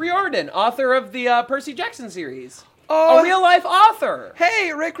author Rick Riordan, author of the Percy Jackson series. A real-life author.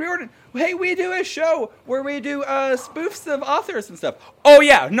 Hey, Rick Riordan. Hey, we do a show where we do spoofs of authors and stuff. Oh,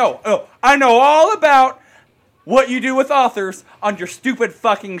 yeah. No. I know all about what you do with authors on your stupid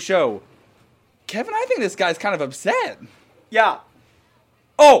fucking show. Kevin, I think this guy's kind of upset. Yeah.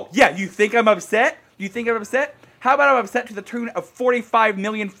 Oh, yeah. You think I'm upset? How about I'm upset to the tune of $45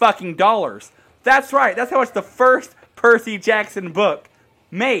 million fucking dollars? That's right. That's how much the first Percy Jackson book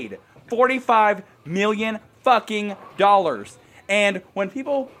made. $45 million fucking dollars. And when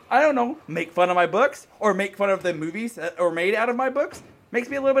people, I don't know, make fun of my books or make fun of the movies that are made out of my books, makes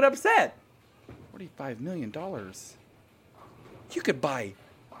me a little bit upset. $45 million. You could buy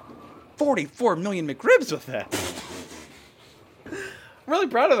 44 million McRibs with that. I'm really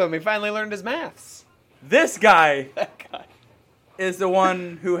proud of him. He finally learned his maths. This guy, That guy is the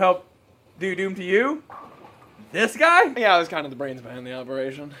one who helped do Doom to You. This guy? Yeah, I was kind of the brains behind the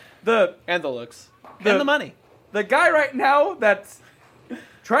operation. And the looks. And the money. The guy right now that's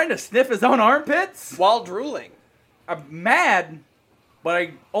trying to sniff his own armpits? While drooling. I'm mad, but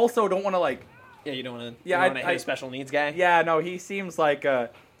I also don't want to Yeah, you don't want to. Yeah, hate a special needs guy. Yeah, no, he seems like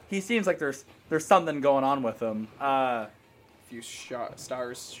there's something going on with him. A few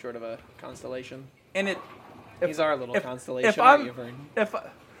stars short of a constellation. And he's our little constellation.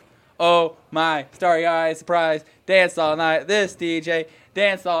 Oh my starry eyes, surprise! Dance all night, this DJ.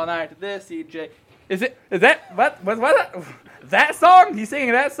 Dance all night to this DJ. Is that that song? He's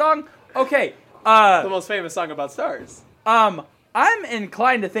singing that song? Okay. The most famous song about stars. I'm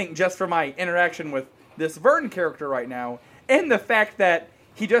inclined to think, just from my interaction with this Vern character right now, and the fact that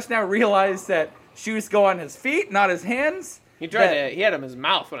he just now realized that shoes go on his feet, not his hands. He had him in his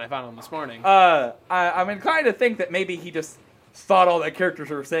mouth when I found him this morning. I'm inclined to think that maybe he just thought all the characters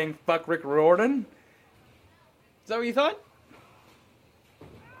were saying "fuck Rick Riordan." Is that what you thought?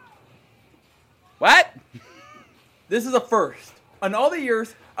 What? This is a first. In all the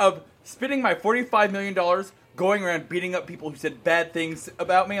years of spending my $45 million going around beating up people who said bad things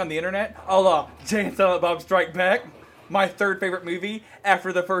about me on the internet, a la Jay and Silent Bob Strike Back, my 3rd favorite movie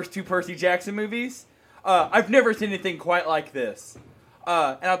after the first 2 Percy Jackson movies, I've never seen anything quite like this.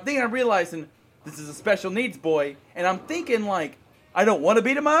 And I'm realizing this is a special needs boy, and I'm thinking, I don't want to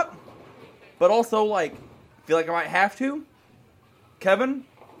beat him up, but also, feel like I might have to. Kevin,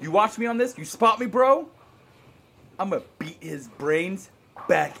 you watch me on this? You spot me, bro? I'm gonna beat his brains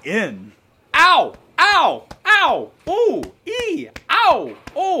back in. Ow! Ow! Ow! Ooh! Ee! Ow!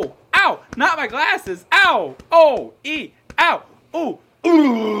 Oh! Ow! Not my glasses! Ow! Oh! Ee! Ow! Ooh!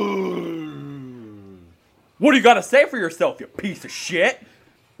 Ooh! What do you gotta say for yourself, you piece of shit?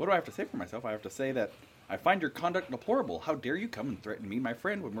 What do I have to say for myself? I have to say that I find your conduct deplorable. How dare you come and threaten me, my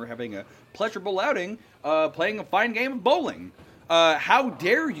friend, when we're having a pleasurable outing, playing a fine game of bowling? How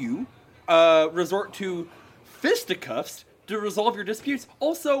dare you resort to fisticuffs to resolve your disputes?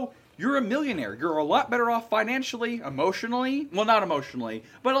 Also, you're a millionaire. You're a lot better off financially, emotionally. Well, not emotionally,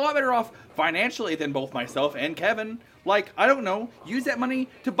 but a lot better off financially than both myself and Kevin. I don't know, use that money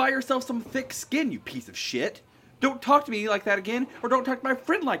to buy yourself some thick skin, you piece of shit. Don't talk to me like that again, or don't talk to my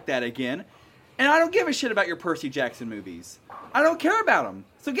friend like that again. And I don't give a shit about your Percy Jackson movies. I don't care about them.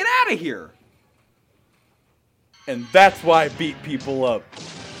 So get out of here. And that's why I beat people up.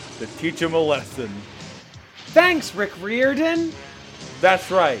 To teach them a lesson. Thanks, Rick Riordan. That's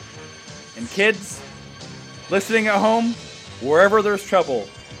right. And kids, listening at home, wherever there's trouble,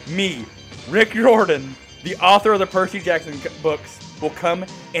 me, Rick Riordan, the author of the Percy Jackson books, will come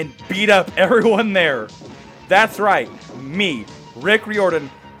and beat up everyone there. That's right, me, Rick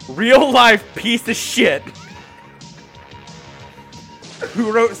Riordan, real life piece of shit,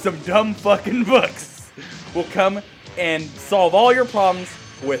 who wrote some dumb fucking books, will come and solve all your problems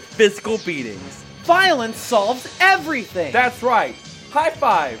with physical beatings. Violence solves everything. That's right. High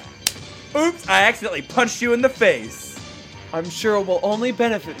five. Oops, I accidentally punched you in the face. I'm sure it will only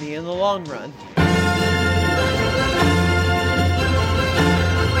benefit me in the long run.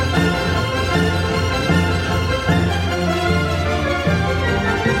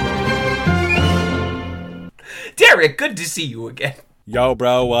 Derek, good to see you again. Yo,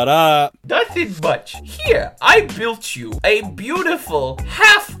 bro, what up? Nothing much. Here, I built you a beautiful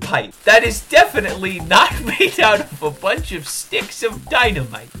half pipe that is definitely not made out of a bunch of sticks of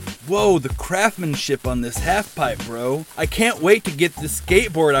dynamite. Whoa, the craftsmanship on this half pipe, bro. I can't wait to get the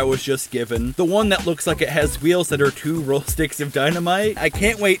skateboard I was just given. The one that looks like it has wheels that are 2 roll sticks of dynamite. I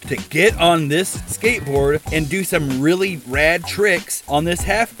can't wait to get on this skateboard and do some really rad tricks on this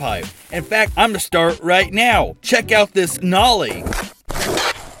half pipe. In fact, I'm gonna start right now. Check out this nollie.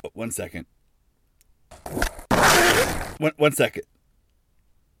 Oh, 1 second. One second.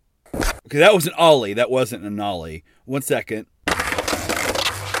 Okay, that was an ollie. That wasn't a nollie. 1 second.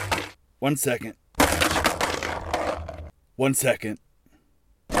 1 second. 1 second.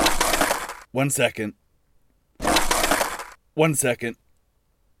 1 second. 1 second.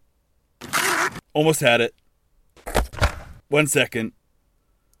 Almost had it. 1 second.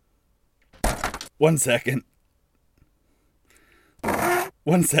 1 second.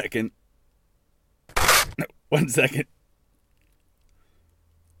 1 second. 1 second.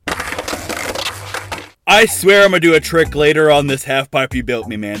 I swear I'm gonna do a trick later on this half pipe you built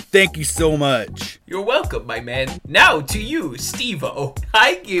me, man. Thank you so much. You're welcome, my man. Now to you, Steve-O.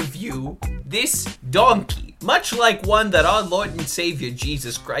 I give you this donkey, much like one that our Lord and Savior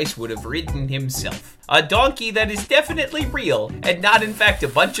Jesus Christ would have ridden himself. A donkey that is definitely real, and not in fact a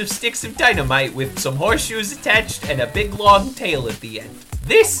bunch of sticks of dynamite with some horseshoes attached and a big long tail at the end.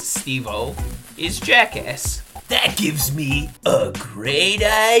 This, Steve-O, is Jackass. That gives me a great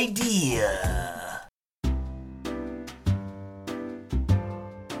idea.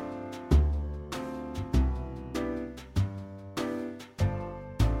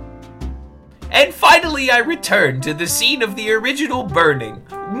 And finally I return to the scene of the original burning.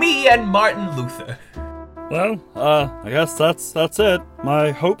 Me and Martin Luther. Well, I guess that's it.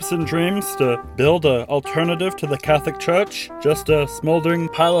 My hopes and dreams to build an alternative to the Catholic Church, just a smoldering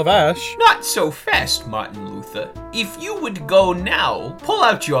pile of ash. Not so fast, Martin Luther. If you would go now, pull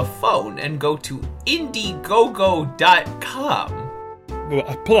out your phone and go to Indiegogo.com. Well,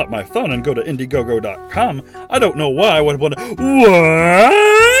 I pull out my phone and go to Indiegogo.com. I don't know why I would want to...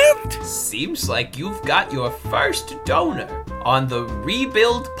 What? Seems like you've got your first donor on the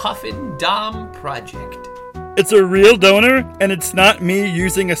Rebuild Puffin Dom project. It's a real donor, and it's not me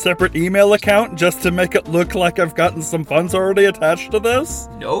using a separate email account just to make it look like I've gotten some funds already attached to this?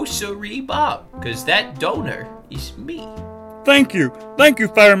 No siree, Bob, because that donor is me. Thank you,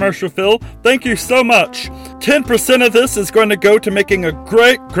 Fire Marshal Phil. Thank you so much. 10% of this is going to go to making a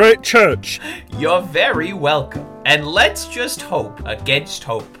great church. You're very welcome. And let's just hope, against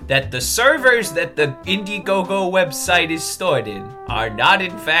hope, that the servers that the Indiegogo website is stored in are not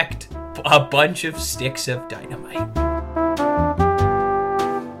in fact a bunch of sticks of dynamite.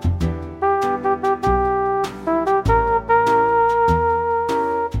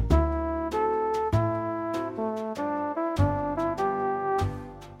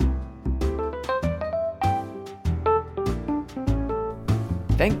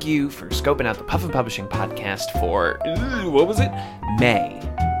 Thank you for scoping out the Puffin Publishing podcast for, what was it? May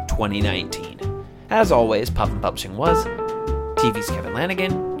 2019. As always, Puffin Publishing was TV's Kevin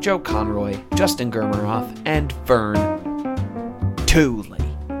Lanigan, Joe Conroy, Justin Germeroth, and Vern Tooley.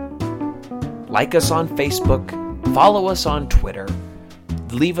 Like us on Facebook, follow us on Twitter,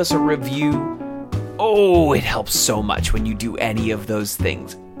 leave us a review. Oh, it helps so much when you do any of those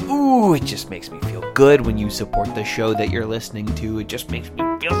things. Ooh, it just makes me feel good when you support the show that you're listening to. It just makes me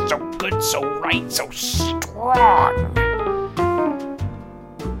feel so good, so right, so strong.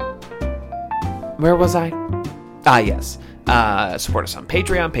 Where was I? Yes. Support us on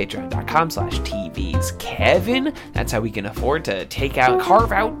Patreon, patreon.com/TVsKevin. That's how we can afford to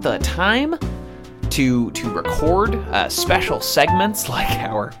carve out the time to record special segments like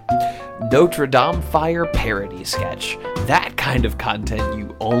our Notre Dame Fire parody sketch. That kind of content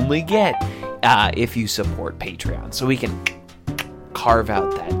you only get if you support Patreon, so we can carve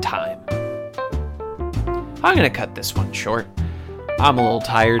out that time. I'm going to cut this one short. I'm a little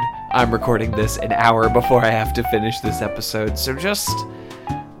tired. I'm recording this an hour before I have to finish this episode, so just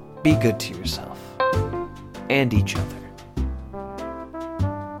be good to yourself and each other.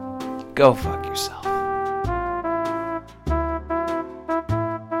 Go fuck yourself.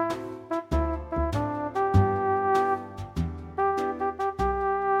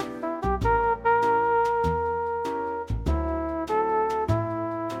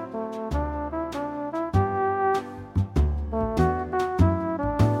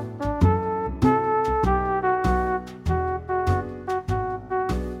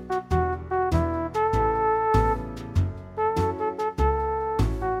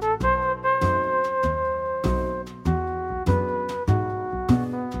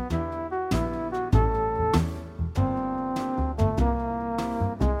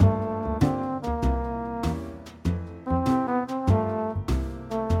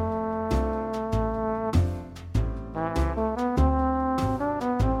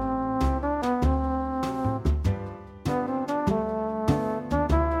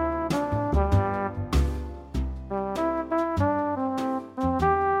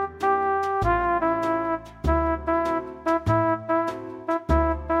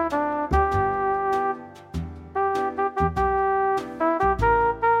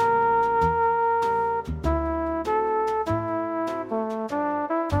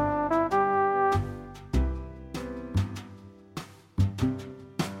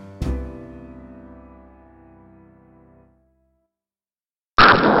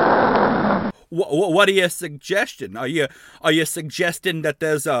 What are you suggesting? Are you suggesting that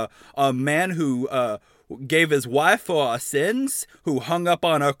there's a man who gave his wife for our sins, who hung up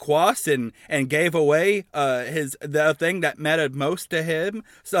on a cross and gave away the thing that mattered most to him,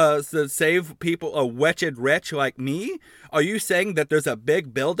 to save people, a wretched wretch like me? Are you saying that there's a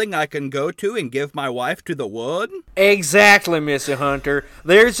big building I can go to and give my wife to the Lord? Exactly, Mr. Hunter.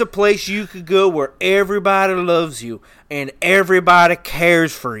 There's a place you could go where everybody loves you and everybody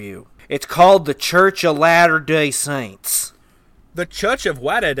cares for you. It's called the Church of Latter-day Saints. The Church of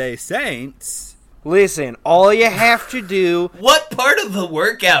Latter-day Saints? Listen, all you have to do... What part of the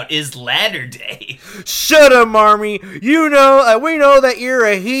workout is Latter Day? Shut up, Marmy. You know, we know that you're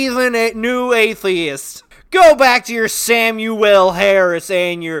a heathen new atheist. Go back to your Samuel Harris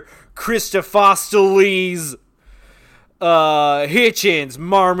and your Christophosteles Hitchens,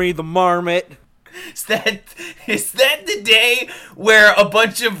 Marmy the Marmot. Is that the day where a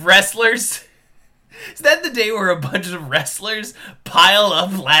bunch of wrestlers... Is that the day where a bunch of wrestlers pile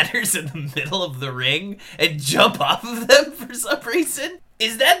up ladders in the middle of the ring and jump off of them for some reason?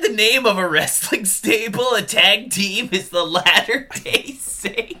 Is that the name of a wrestling stable? A tag team is the Latter-day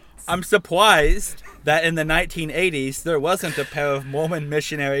Saints? I'm surprised that in the 1980s there wasn't a pair of Mormon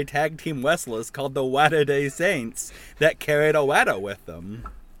missionary tag team wrestlers called the Latter-day Saints that carried a ladder with them.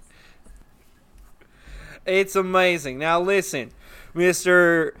 It's amazing. Now listen,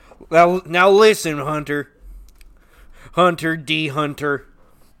 Mr. Now listen, Hunter. Hunter D. Hunter.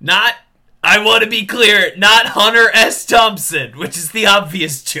 Not, I want to be clear, not Hunter S. Thompson, which is the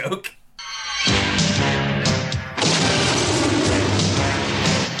obvious joke.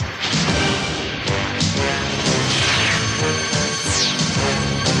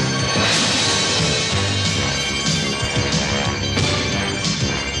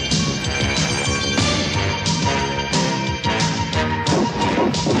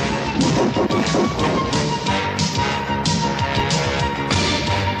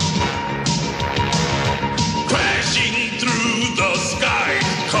 Crashing through the sky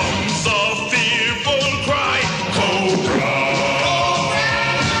comes a fearful cry. Cobra!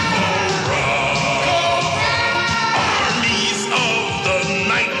 Cobra! Armies of the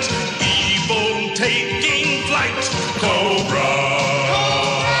night, evil taking flight. Cobra!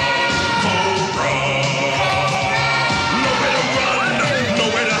 Cobra! Nowhere to run,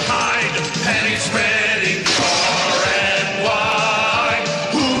 nowhere to hide. Panic spreading far and wide.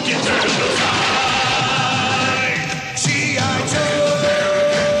 Who can turn the tide? G.I. Joe!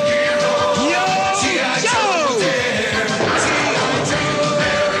 American hero! G.I. Joe is there! G.I. Joe!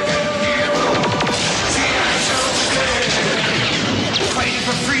 American hero! G.I. Joe is there! Fighting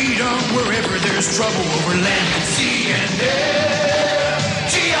for freedom wherever there's trouble over land and sea and air.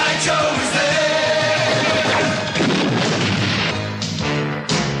 G.I. Joe is there!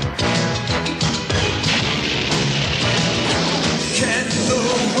 Can the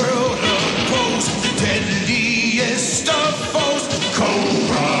world oppose the deadliest of foes?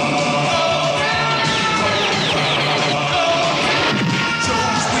 Cobra!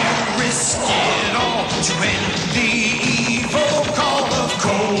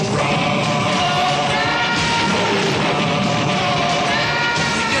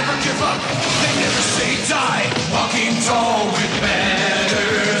 die, walking tall with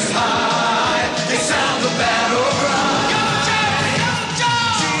banners high. They sound the battle cry.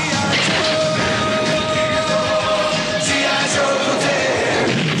 G.I. Joe, there.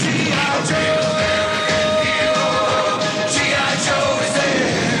 G.I. Joe, G.I. Joe is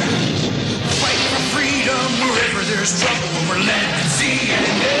there. Fight for freedom wherever there's trouble over land and sea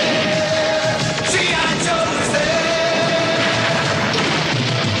and air. G.I. Joe is there.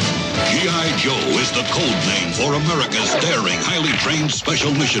 G.I. Joe is the code name for America's daring, highly trained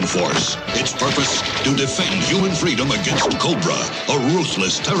Special Mission Force. Its purpose, to defend human freedom against Cobra, a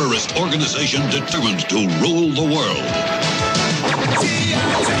ruthless terrorist organization determined to rule the world.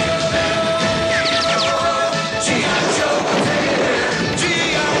 G.I. Joe. G.I. Joe.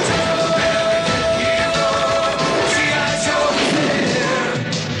 G.I. Joe. G.I. Joe is there.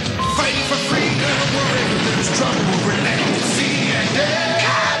 Fighting for freedom wherever there's trouble over land and sea and air.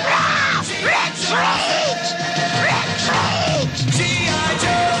 Retreat! Retreat! G.I.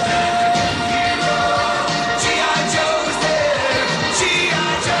 Joe. G.I. Joe is there. G.I.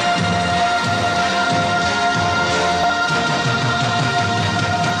 Joe.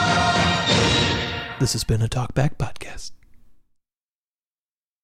 This has been a Talkback Podcast.